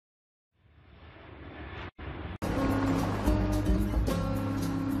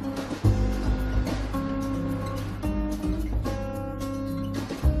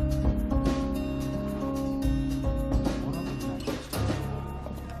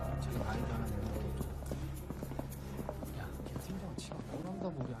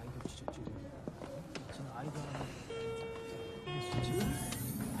우리 아이디어 진짜 찌르. 진짜 아이디어 하나. 솔직히.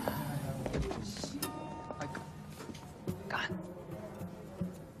 깐.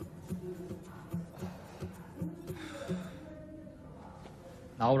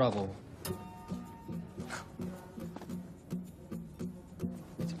 나오라고.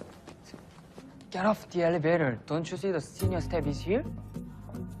 Get off the elevator. Don't you see the senior staff is here?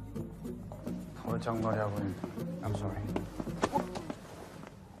 얼짱머리하고 있네. I'm sorry.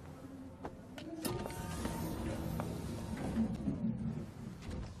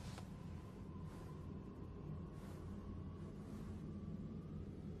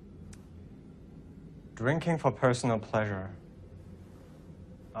 Drinking for personal pleasure.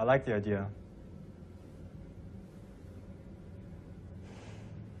 I like the idea.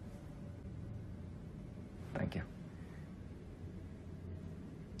 Thank you.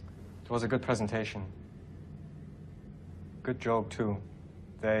 It was a good presentation. Good joke, too.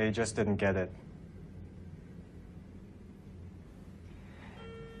 They just didn't get it.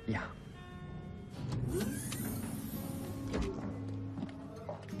 Yeah.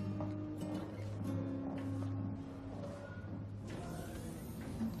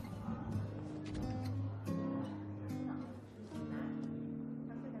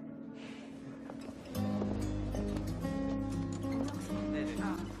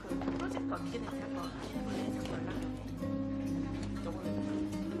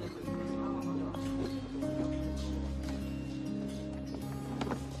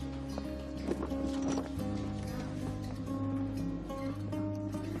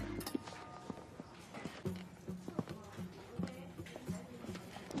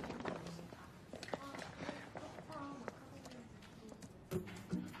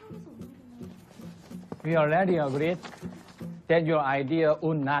 We already agreed that your idea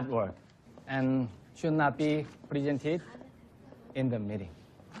would not work and should not be presented in the meeting.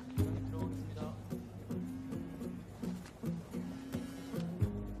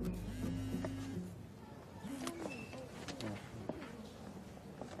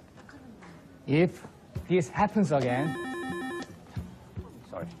 If this happens again,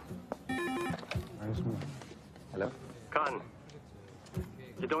 Sorry. 알겠습니다. Hello? Khan,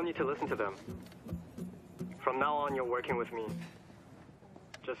 you don't need to listen to them. From now on, you're working with me.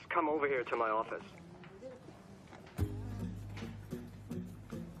 Just come over here to my office.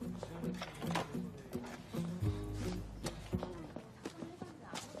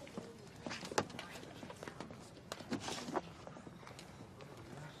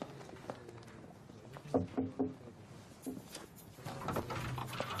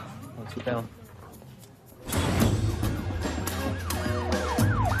 Sit down.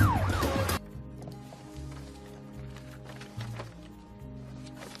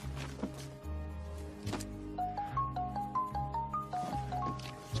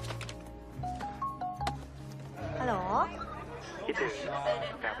 Hello คิดถึง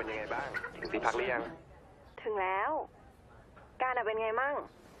การเป็นยังไงบ้าง ถึงที่พักหรือยัง ถึงแล้ว การเป็นไงมั่ง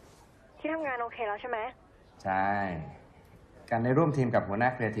ที่ทำงานโอเคแล้วใช่ไหม ใช่ การได้ร่วมทีมกับหัวหน้า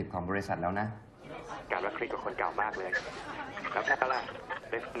ครีเอทีฟของบริษัทแล้วนะ การว่าคลิกกับคนเก่ามากเลย แล้วแค่ล่ะ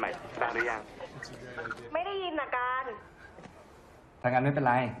ได้คนใหม่บ้างหรือยัง ไม่ได้ยินนะการ ถ้างั้นไม่เป็น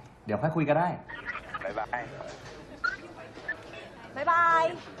ไร เดี๋ยวค่อยคุยก็ได้ บ๊ายบาย บ๊ายบาย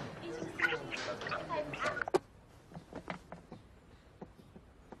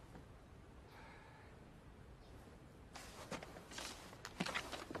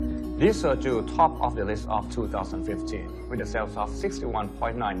This soju top of the list of 2015 with a sales of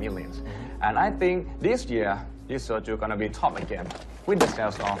 61.9 million. And I think this year, this soju gonna be top again with the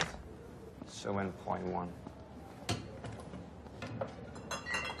sales of 7.1.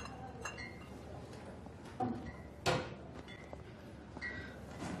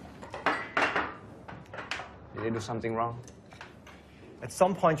 Did I do something wrong? At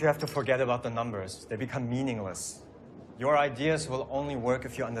some point, you have to forget about the numbers. They become meaningless. Your ideas will only work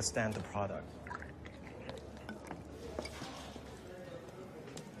if you understand the product.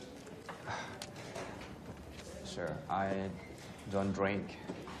 Sir, I don't drink.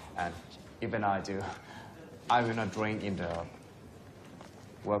 And even I do, I will not drink in the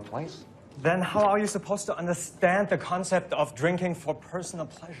workplace. Then how are you supposed to understand the concept of drinking for personal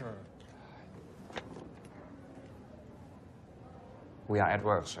pleasure? We are at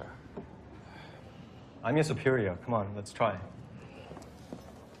work, sir. I'm your superior. Come on, let's try.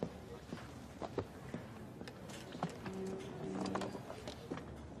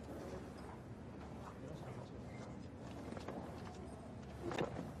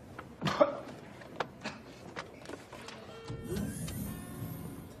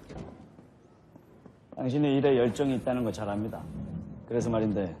 당신의 일에 열정이 있다는 거 잘 압니다. 그래서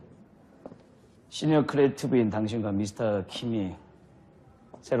말인데 시니어 크리에이티브인 당신과 미스터 킴이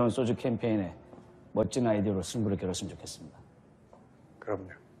새로운 소주 캠페인에 멋진 아이디어로 승부를 겨뤘으면 좋겠습니다. 그럼요.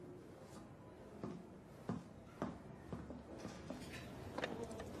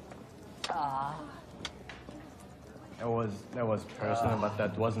 That was personal, but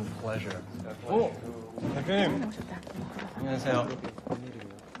that wasn't pleasure. 오, 대표님. 안녕하세요.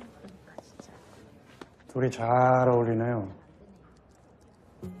 둘이 잘 어울리네요.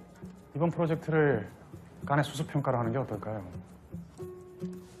 이번 프로젝트를 깐의 수습 평가를 하는 게 어떨까요?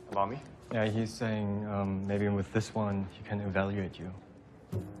 About me? Yeah, he's saying maybe with this one he can evaluate you.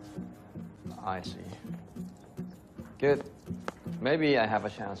 I see. Good. Maybe I have a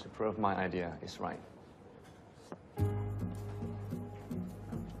chance to prove my idea is right.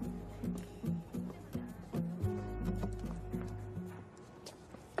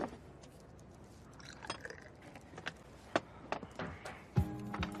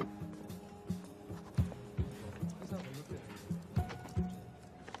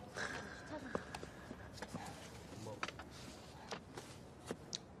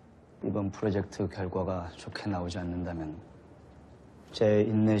 이번 프로젝트 결과가 좋게 나오지 않는다면 제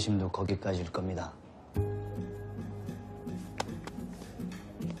인내심도 거기까지일 겁니다.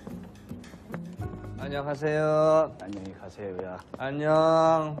 안녕하세요. 안녕히 가세요야.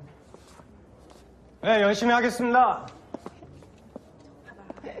 안녕. 네, 열심히 하겠습니다.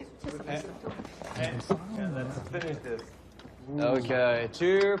 Okay,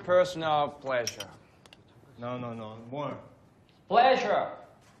 to personal pleasure. No, more. Pleasure.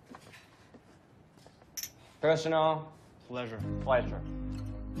 Personal Pleasure. pleasure.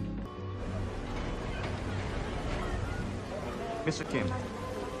 Mr. Kim,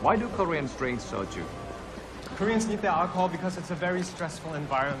 why do Koreans drink soju? Koreans need the alcohol because it's a very stressful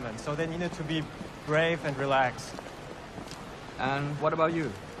environment, so they needed to be brave and relaxed. And what about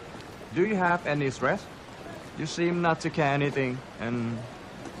you? Do you have any stress? You seem not to care anything, and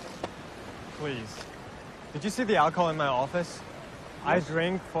Please. Did you see the alcohol in my office? I Yes.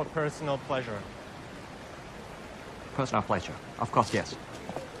 drink for personal pleasure. personal pleasure. Of course, yes.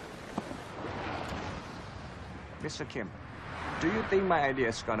 Mr. Kim, do you think my idea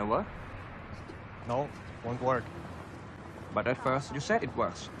is gonna work? No, won't work. But at first, you said it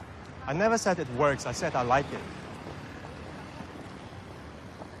works. I never said it works. I said I like it.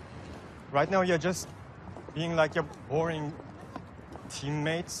 Right now, you're just being like your boring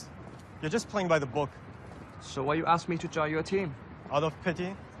teammates. You're just playing by the book. So why you asked me to join your team? Out of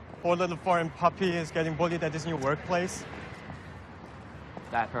pity, poor little foreign puppy is getting bullied at this new workplace.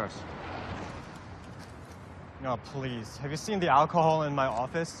 That hurts. No, please. Have you seen the alcohol in my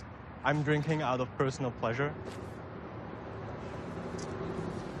office? I'm drinking out of personal pleasure.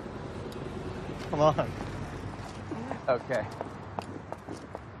 Come on. Okay.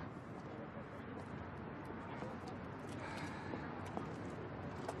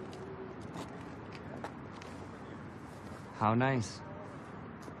 How nice.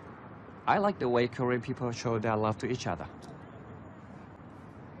 I like the way Korean people show their love to each other.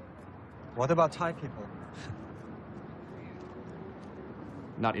 What about Thai people?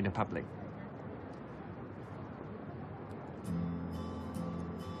 Not in the public.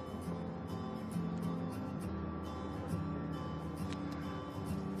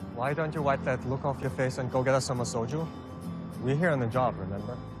 Why don't you wipe that look off your face and go get us some soju? We're here on the job,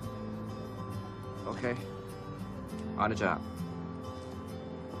 remember? Okay. On the job.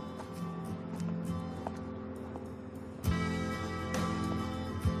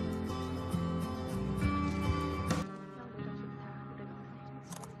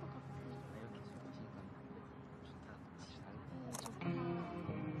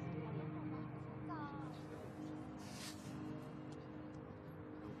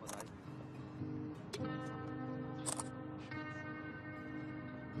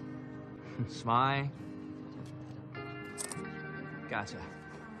 Smile. Gotcha.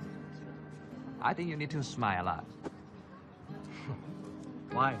 I think you need to smile a lot.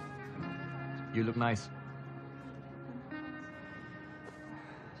 Why? You look nice.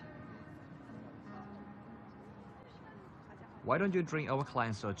 Why don't you drink our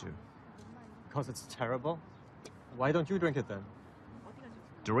client soju? Because it's terrible? Why don't you drink it then?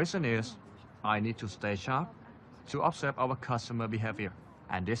 The reason is, I need to stay sharp to observe our customer behavior.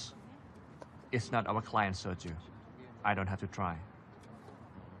 And this is not our client soju. I don't have to try.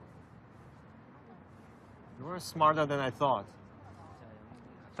 You're smarter than I thought.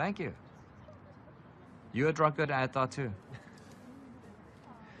 Thank you. You're a drunker than I thought too.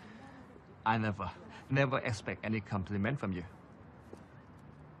 I never expect any compliment from you.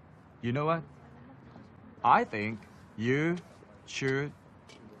 You know what? I think you should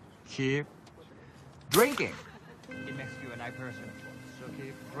keep drinking. It makes you a nice person. So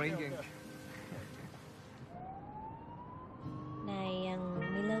keep drinking. นายยัง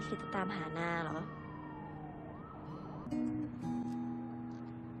ไม่เลิกคิดจะตามหานาเหรอ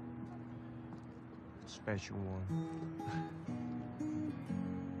Special one.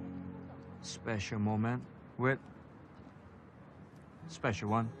 Special moment with special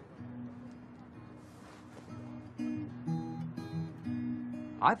one.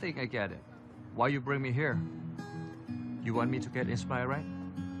 I think I get it. Why you bring me here? You want me to get inspired, right?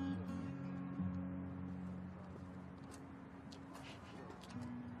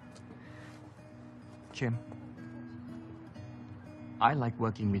 Kim, I like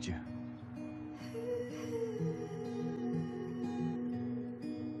working with you.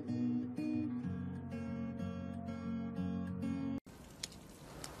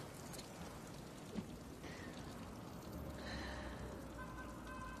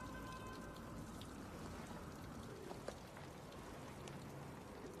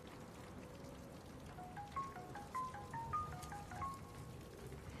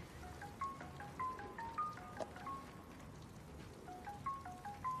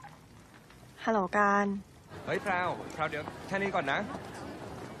 Hello การ เฮ้ยพราวเดี๋ยวแค่นี้ก่อนนะ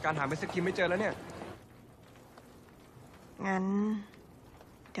การหามิสเตอร์คิมไม่เจอแล้วเนี่ย งั้น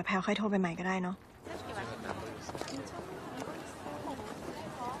เดี๋ยวแพลวค่อยโทรไปใหม่ก็ได้เนาะ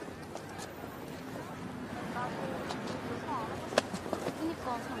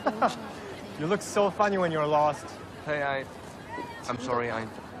You look so funny when you're lost. Hey, I'm sorry. I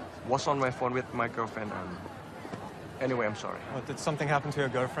was on my phone with my girlfriend. Anyway, I'm sorry. What, did something happen to your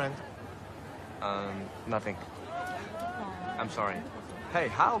girlfriend? Nothing. I'm sorry. Hey,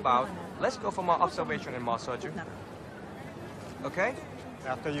 how about let's go for more observation and more surgery? Okay?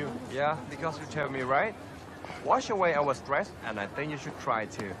 After you. Yeah, because you tell me, right? Wash away our stress, and I think you should try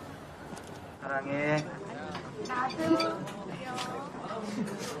too. 사랑해.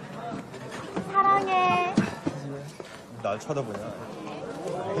 사랑해. 날 쳐다보냐?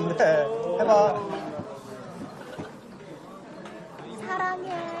 근데 해봐. 사랑해.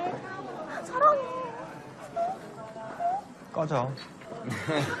 사랑해. 꺼져.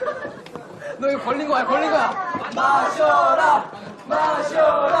 너 이거 걸린 거야, 걸린 거야. 마셔라,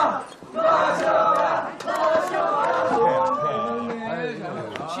 마셔라, 마셔라, 마셔라.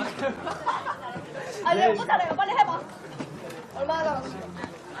 아니, 못 살아요. 빨리 해봐. 얼마나 잘하는지.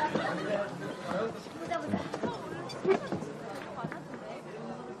 보자, 보자.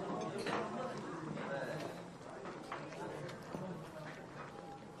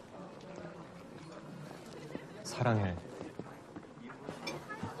 사랑해.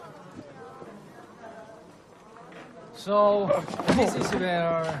 So, this is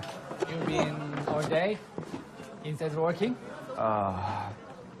where you've been all day instead of working?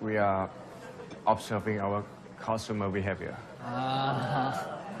 We are observing our consumer behavior.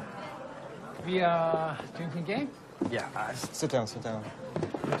 We are drinking game? Yeah. Sit down, sit down.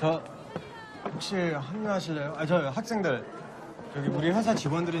 저 혹시 합류하실래요? 저 학생들 여기 우리 회사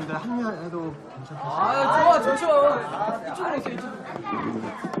직원들인데 합류해도 괜찮겠어요? 좋아, 좋죠. 이쪽으로 오세요, 이쪽으로.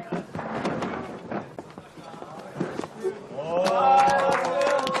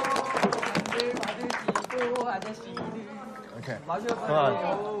 Okay. Come on.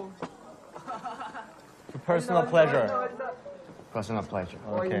 For personal pleasure. Personal pleasure.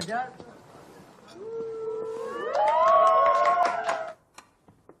 Okay.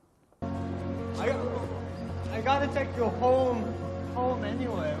 I gotta take you home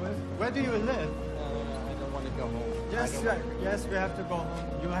anyway. Where do you live? I don't want to go home. Yes, we have to go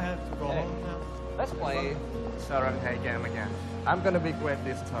home. You have to go home now. Let's play Saranghae game again. I'm gonna be great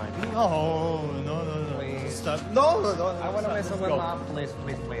this time. No. Please. Stop. No. I want to make someone go. laugh. Please.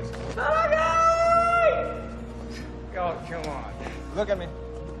 Oh, come on. Look at me.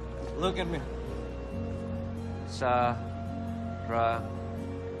 Look at me. Saranghae.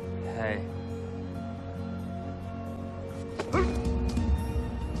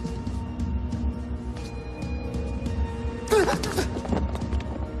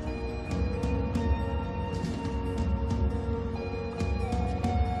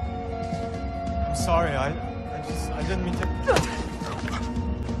 I'm sorry. I didn't mean to.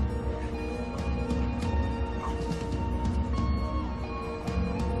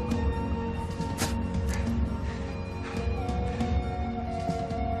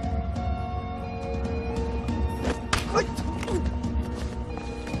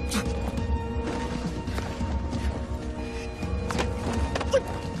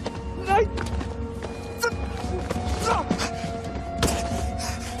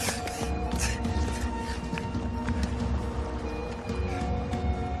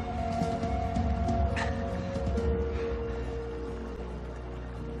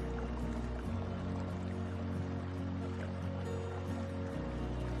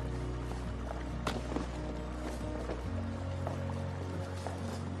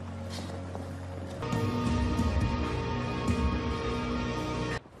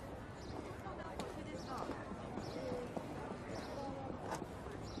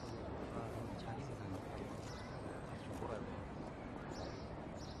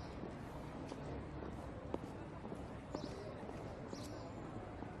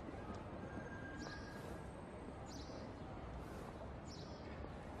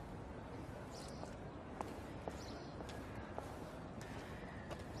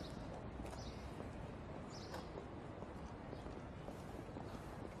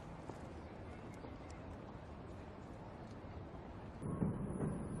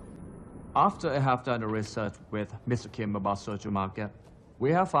 After I have done the research with Mr. Kim about soju market,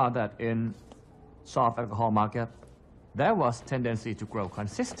 we have found that in soft alcohol market, there was tendency to grow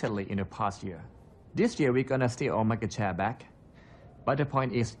consistently in the past year. This year, we're gonna steal our market share back. But the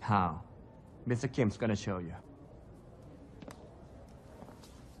point is how. Mr. Kim's gonna show you.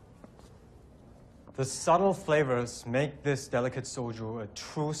 The subtle flavors make this delicate soju a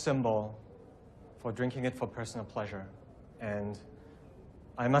true symbol for drinking it for personal pleasure. And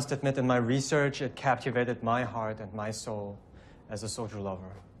I must admit, in my research, it captivated my heart and my soul as a soju lover.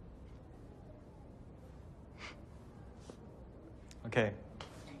 Okay,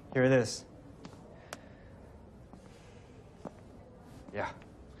 here it is. Yeah.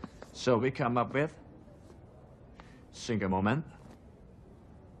 So we come up with single moment,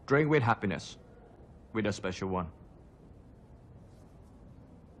 drink with happiness, with a special one.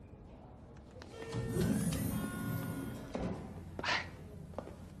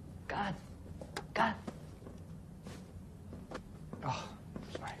 God. Oh,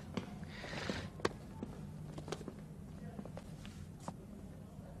 sorry.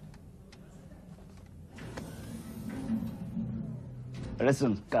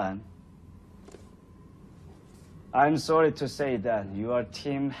 Listen, Gan. I'm sorry to say that your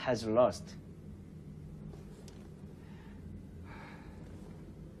team has lost.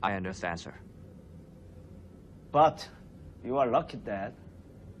 I understand, sir. But you are lucky that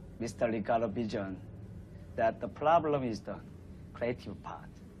Mr. Lee got a vision that the problem is the creative part,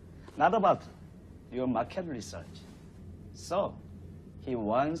 not about your market research. So he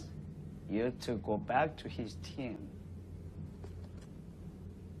wants you to go back to his team.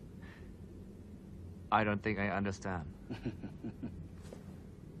 I don't think I understand.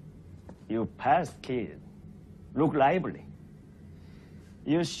 You passed, kid. Look lively.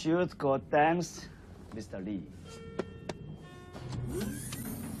 You should go thanks Mr. Lee.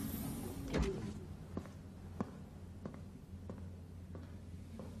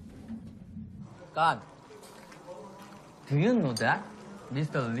 God, do you know that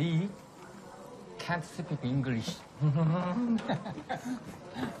Mr. Lee can't speak English?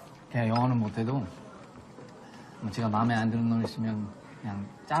 그냥 영어는 못해도 뭐 제가 마음에 안 드는 놈 있으면 그냥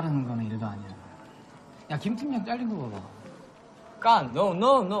자르는 거는 일도 아니야. 야, 김 팀장 잘린 거 봐봐. God,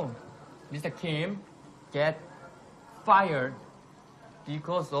 no. Mr. Kim get fired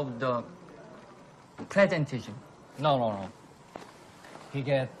because of the presentation. No. He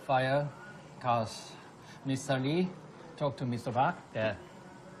get fired because Mr. Lee talked to Mr. Park that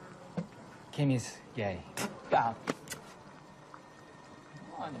Kim is gay. God.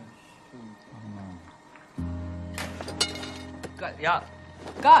 God, yeah.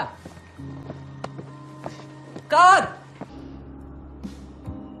 God! God!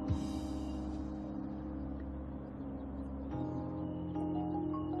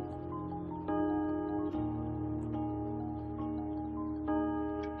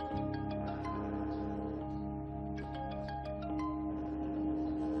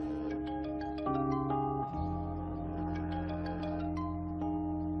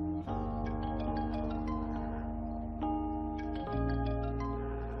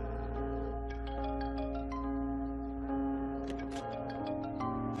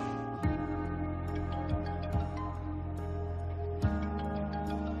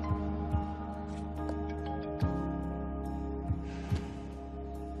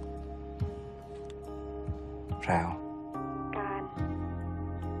แพรว การ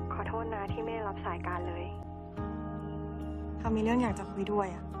ขอโทษนะที่ไม่ได้รับสายการเลย ถ้ามีเรื่องอยากจะคุยด้วย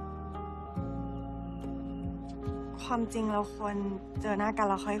อะความจริงเราควรเจอหน้ากัน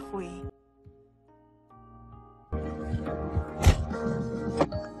แล้วค่อยคุย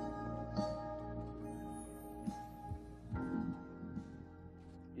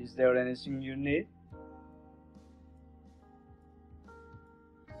Is there anything you need?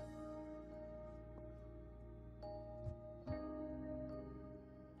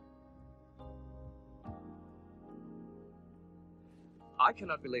 I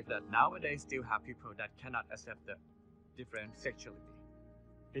cannot believe that nowadays still have people that cannot accept the different sexuality.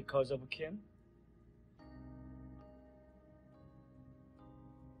 Because of Kim?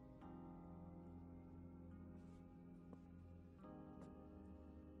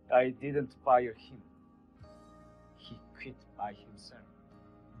 I didn't fire him. He quit by himself.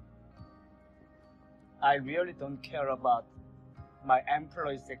 I really don't care about my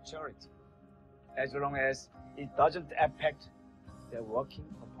employees' sexuality, as long as it doesn't affect their working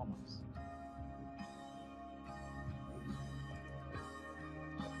performance.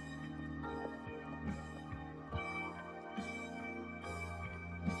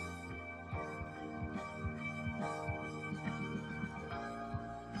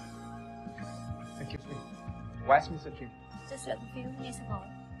 Excuse me. Where's Mr. Kim? Just a few years ago.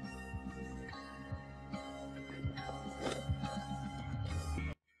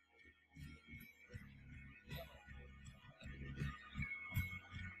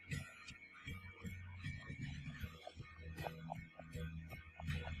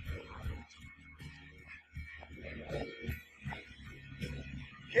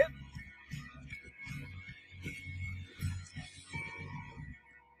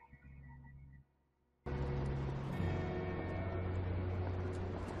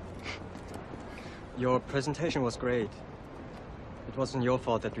 Your presentation was great. It wasn't your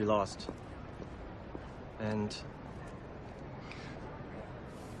fault that we lost. And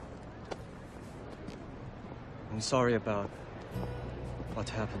I'm sorry about what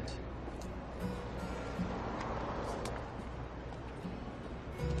happened.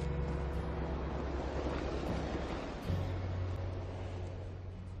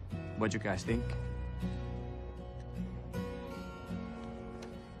 What do you guys think?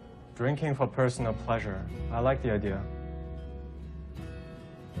 Drinking for personal pleasure. I like the idea.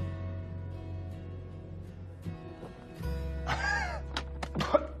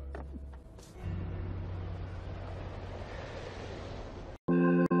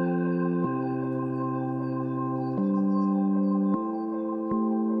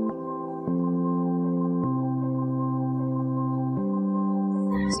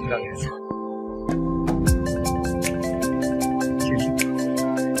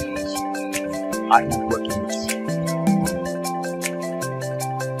 I'm working with